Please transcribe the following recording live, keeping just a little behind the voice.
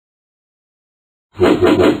Hi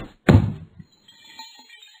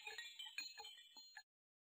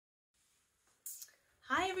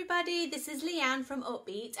everybody, this is Lian from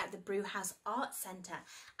Upbeat at the Brewhouse Arts Centre,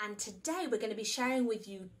 and today we're going to be sharing with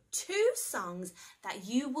you 2 songs that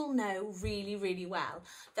you will know really well.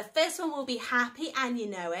 The first one will be Happy and You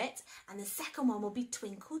Know It, and the second one will be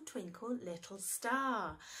Twinkle Twinkle Little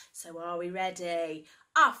Star. So are we ready?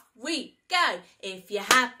 Off we go! If you're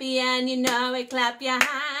happy and you know it, clap your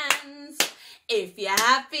hands. If you're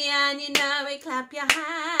happy and you know it, clap your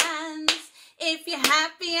hands. If you're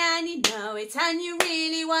happy and you know it and you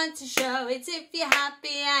really want to show it, if you're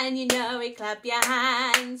happy and you know it, clap your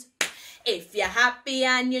hands. If you're happy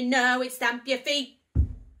and you know it, stamp your feet.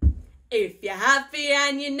 If you're happy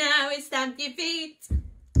and you know it, stamp your feet.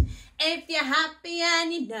 If you're happy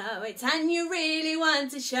and you know it and you really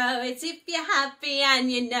want to show it, if you're happy and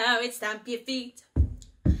you know it, stamp your feet.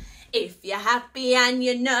 If you're happy and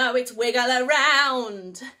you know it, wiggle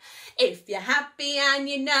around. If you're happy and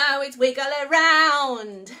you know it, wiggle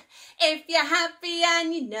around. If you're happy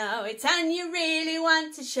and you know it and you really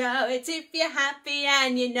want to show it, if you're happy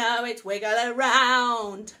and you know it, wiggle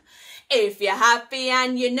around. If you're happy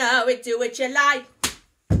and you know it, do what you like.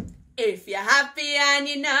 If you're happy and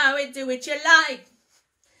you know it, do what you like.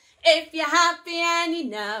 If you're happy and you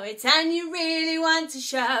know it and you really want to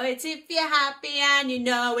show it, if you're happy and you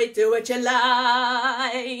know it, do what you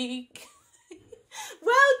like.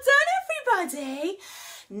 Well done, everybody.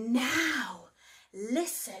 Now,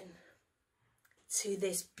 listen to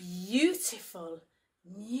this beautiful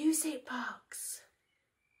music box.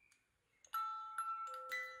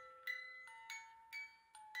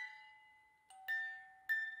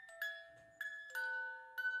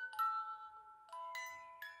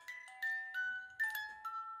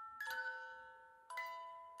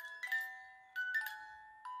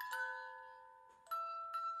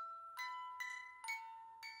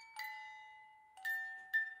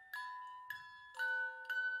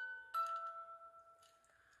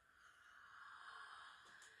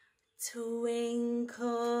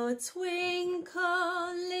 Twinkle,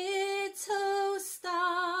 twinkle, little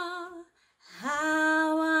star,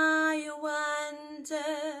 how I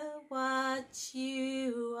wonder what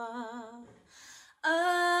you are.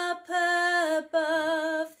 Up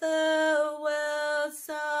above the world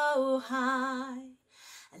so high,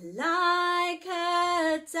 like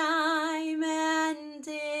a diamond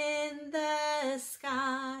in the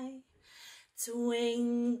sky.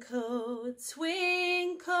 Twinkle, twinkle,